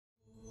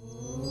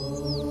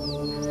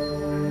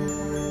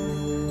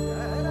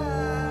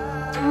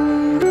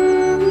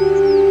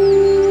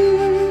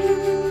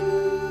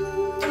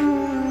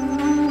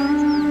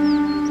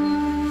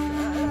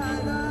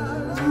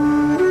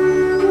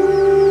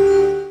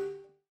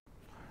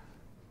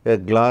a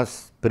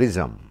glass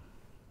prism,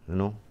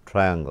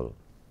 triangle,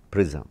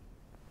 prism,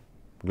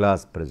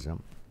 glass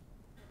prism.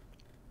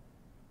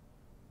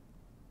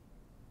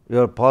 You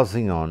are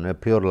passing on a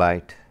pure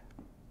light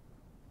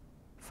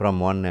from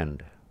one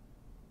end.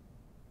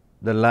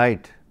 The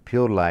light,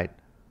 pure light,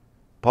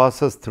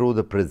 passes through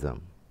the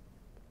prism.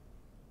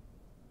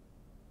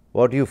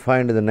 What do you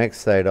find in the next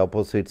side,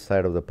 opposite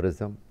side of the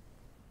prism?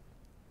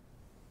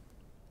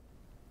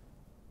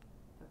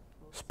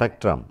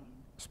 Spectrum.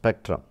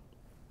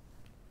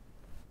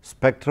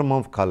 Spectrum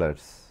of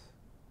colors.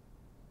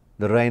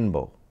 The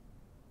rainbow.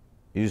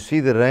 You see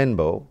the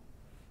rainbow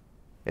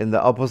in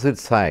the opposite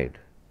side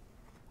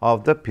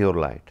of the pure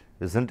light,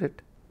 isn't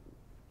it?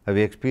 Have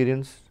you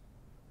experienced?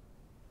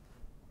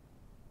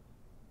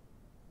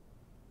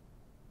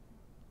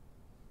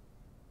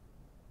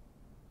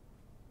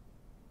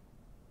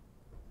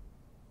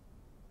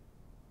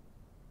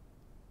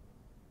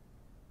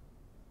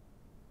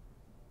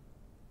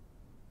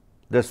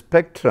 The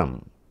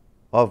spectrum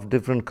of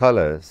different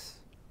colors,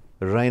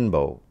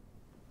 rainbow,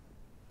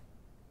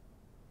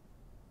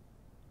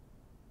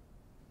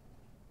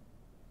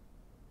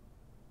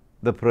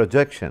 the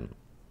projection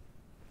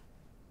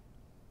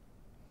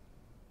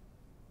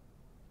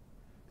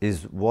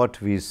is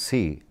what we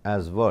see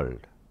as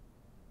world.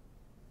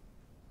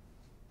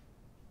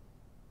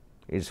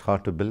 It's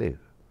hard to believe.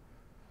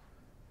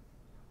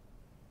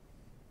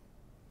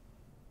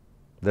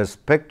 The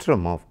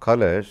spectrum of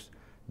colors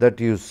that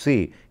you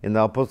see in the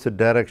opposite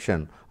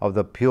direction of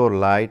the pure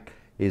light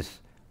is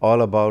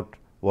all about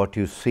what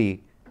you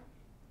see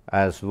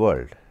as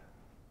world.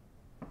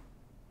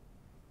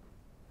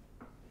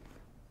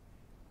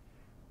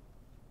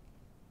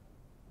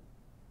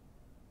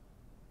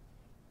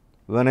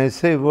 When I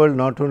say world,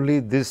 not only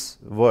this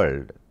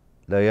world,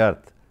 the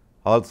earth,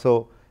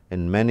 also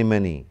in many,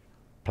 many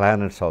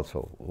planets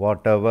also,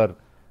 whatever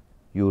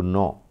you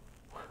know.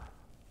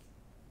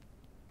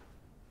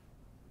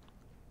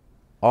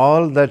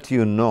 All that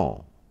you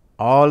know,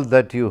 all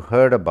that you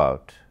heard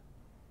about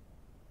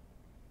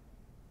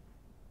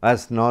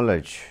as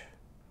knowledge,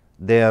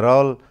 they are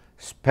all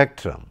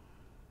spectrum.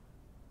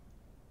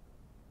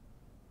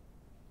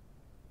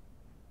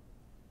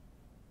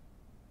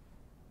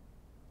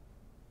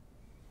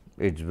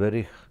 It's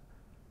very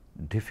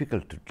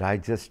difficult to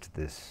digest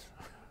this.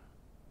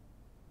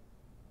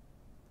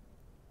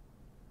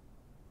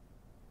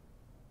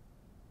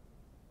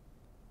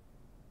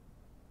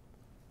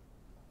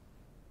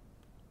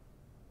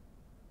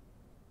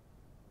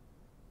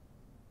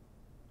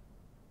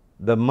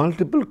 The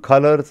multiple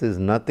colors is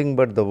nothing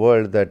but the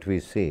world that we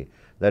see,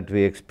 that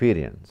we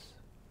experience.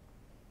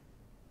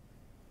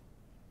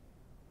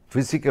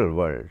 Physical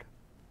world,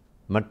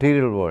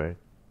 material world,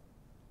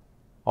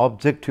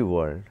 objective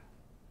world.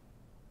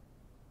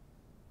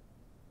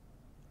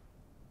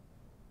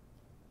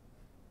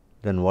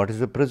 Then what is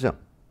a prism?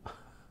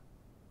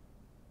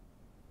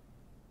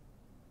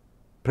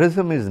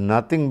 Prism is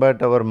nothing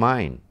but our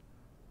mind.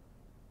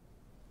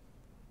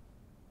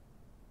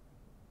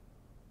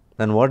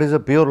 Then what is a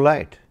pure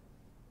light?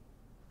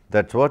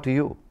 That's what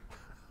you.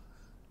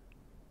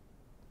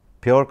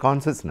 Pure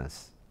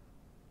consciousness.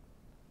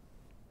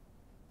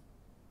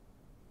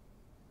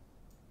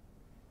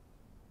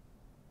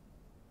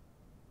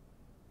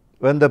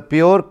 When the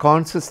pure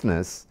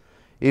consciousness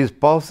is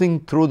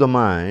passing through the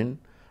mind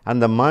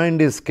and the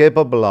mind is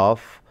capable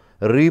of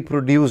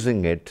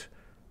reproducing it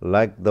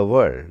like the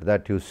world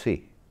that you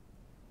see.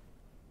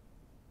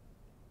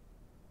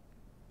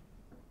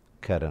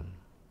 Karen,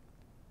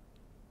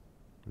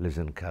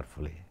 listen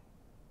carefully.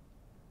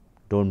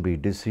 Don't be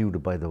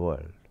deceived by the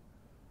world.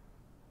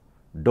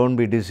 Don't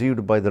be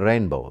deceived by the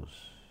rainbows.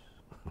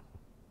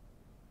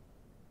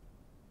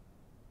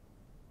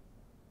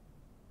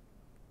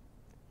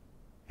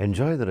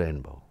 Enjoy the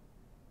rainbow.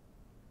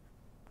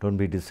 Don't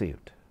be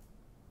deceived.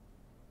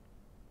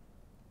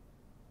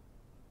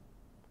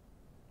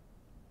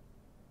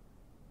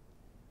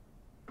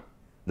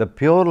 The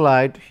pure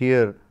light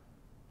here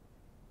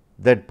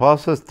that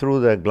passes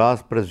through the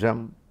glass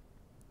prism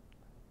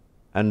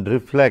and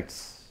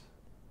reflects,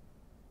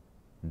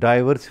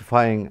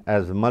 diversifying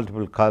as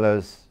multiple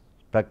colors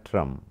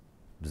spectrum.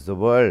 This is the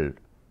world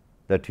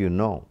that you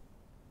know.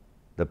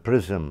 The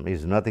prism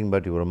is nothing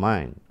but your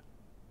mind,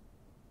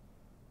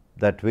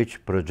 that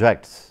which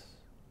projects.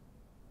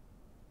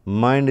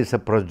 Mind is a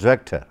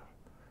projector.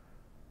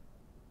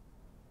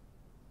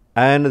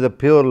 And the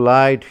pure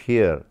light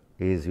here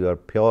is your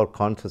pure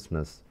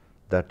consciousness.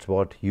 That's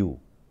what you,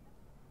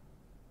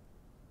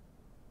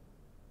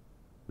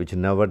 which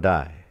never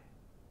die,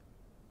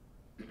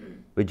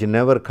 which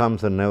never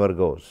comes and never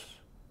goes.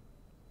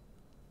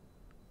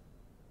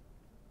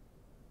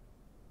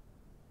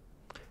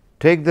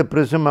 Take the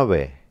prism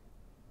away.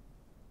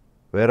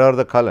 Where are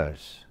the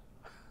colors?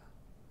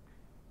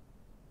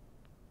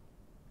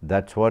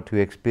 That's what you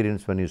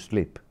experience when you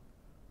sleep.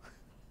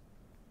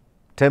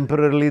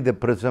 Temporarily the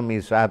prism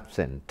is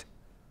absent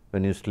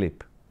when you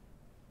sleep.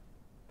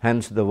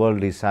 Hence the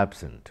world is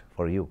absent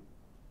for you.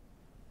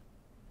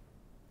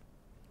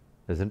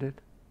 Isn't it?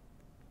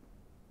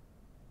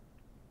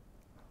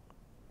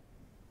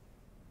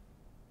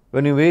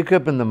 When you wake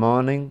up in the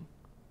morning,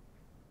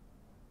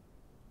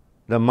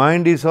 the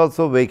mind is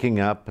also waking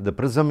up, the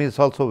prism is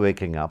also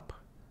waking up,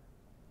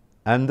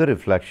 and the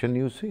reflection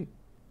you see.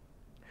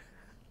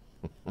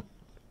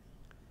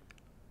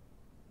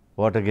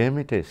 What a game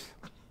it is.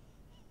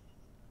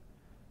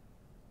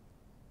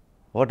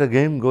 What a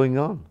game going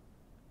on.